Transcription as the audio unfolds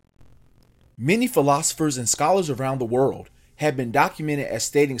Many philosophers and scholars around the world have been documented as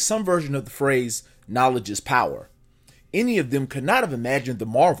stating some version of the phrase, knowledge is power. Any of them could not have imagined the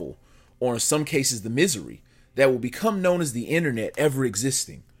marvel, or in some cases the misery, that will become known as the internet ever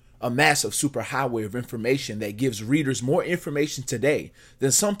existing, a massive superhighway of information that gives readers more information today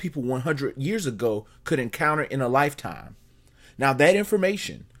than some people 100 years ago could encounter in a lifetime. Now that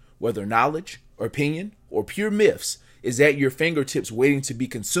information, whether knowledge, opinion, or pure myths, is at your fingertips waiting to be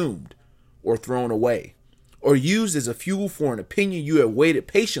consumed, or thrown away, or used as a fuel for an opinion you have waited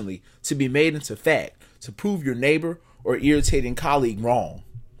patiently to be made into fact to prove your neighbor or irritating colleague wrong.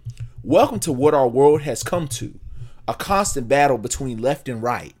 Welcome to what our world has come to, a constant battle between left and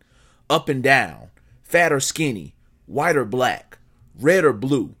right, up and down, fat or skinny, white or black, red or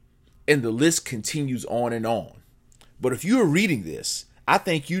blue, and the list continues on and on. But if you are reading this, I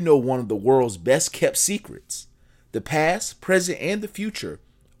think you know one of the world's best kept secrets. The past, present, and the future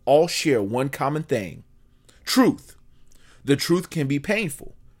all share one common thing: truth. The truth can be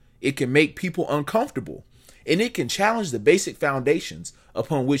painful. It can make people uncomfortable, and it can challenge the basic foundations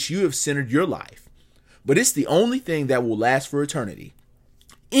upon which you have centered your life. But it's the only thing that will last for eternity.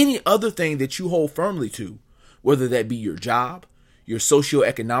 Any other thing that you hold firmly to, whether that be your job, your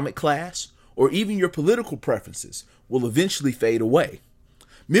socioeconomic class, or even your political preferences, will eventually fade away.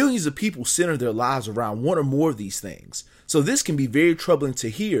 Millions of people center their lives around one or more of these things, so this can be very troubling to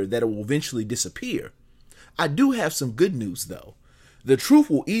hear that it will eventually disappear. I do have some good news though. The truth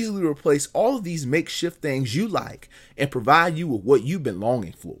will easily replace all of these makeshift things you like and provide you with what you've been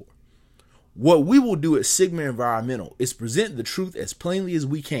longing for. What we will do at Sigma Environmental is present the truth as plainly as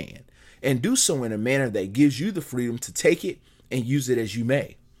we can, and do so in a manner that gives you the freedom to take it and use it as you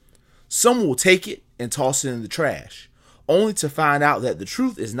may. Some will take it and toss it in the trash, only to find out that the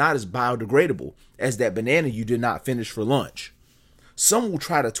truth is not as biodegradable as that banana you did not finish for lunch. Some will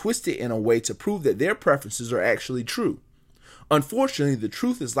try to twist it in a way to prove that their preferences are actually true. Unfortunately, the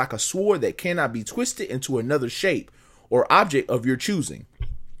truth is like a sword that cannot be twisted into another shape or object of your choosing.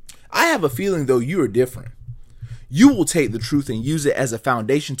 I have a feeling, though, you are different. You will take the truth and use it as a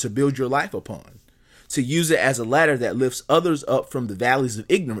foundation to build your life upon, to use it as a ladder that lifts others up from the valleys of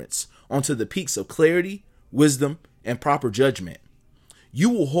ignorance onto the peaks of clarity, wisdom, and proper judgment. You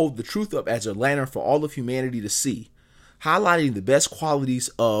will hold the truth up as a lantern for all of humanity to see, highlighting the best qualities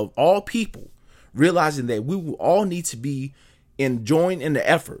of all people, realizing that we will all need to be join in the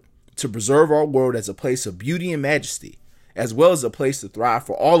effort to preserve our world as a place of beauty and majesty, as well as a place to thrive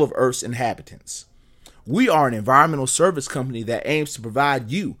for all of Earth's inhabitants. We are an environmental service company that aims to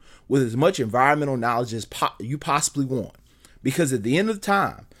provide you with as much environmental knowledge as you possibly want, because at the end of the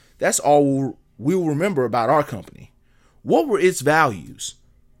time, that's all we will remember about our company. What were its values?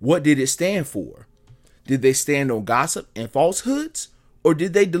 What did it stand for? Did they stand on gossip and falsehoods, or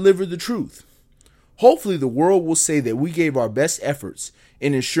did they deliver the truth? Hopefully the world will say that we gave our best efforts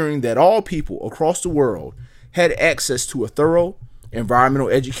in ensuring that all people across the world had access to a thorough environmental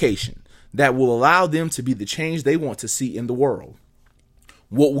education that will allow them to be the change they want to see in the world.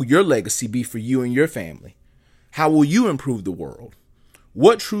 What will your legacy be for you and your family? How will you improve the world?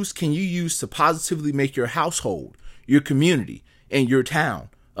 What truths can you use to positively make your household, your community, and your town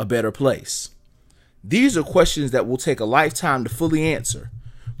a better place? These are questions that will take a lifetime to fully answer,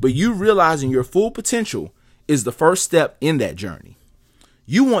 but you realizing your full potential is the first step in that journey.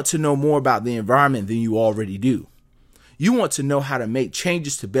 You want to know more about the environment than you already do. You want to know how to make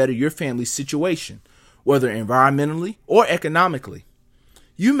changes to better your family's situation, whether environmentally or economically.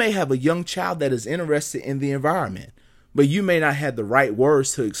 You may have a young child that is interested in the environment, but you may not have the right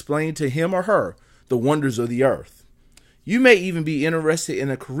words to explain to him or her the wonders of the earth. You may even be interested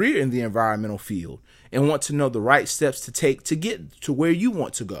in a career in the environmental field and want to know the right steps to take to get to where you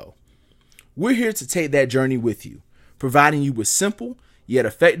want to go. We're here to take that journey with you, providing you with simple yet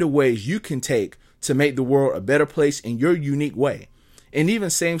effective ways you can take to make the world a better place in your unique way, and even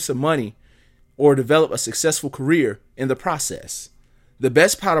save some money or develop a successful career in the process. The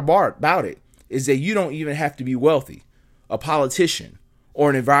best part about it is that you don't even have to be wealthy, a politician, or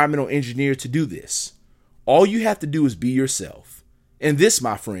an environmental engineer to do this. All you have to do is be yourself. And this,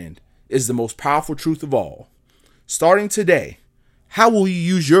 my friend, is the most powerful truth of all. Starting today, how will you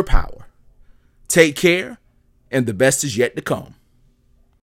use your power? Take care, and the best is yet to come.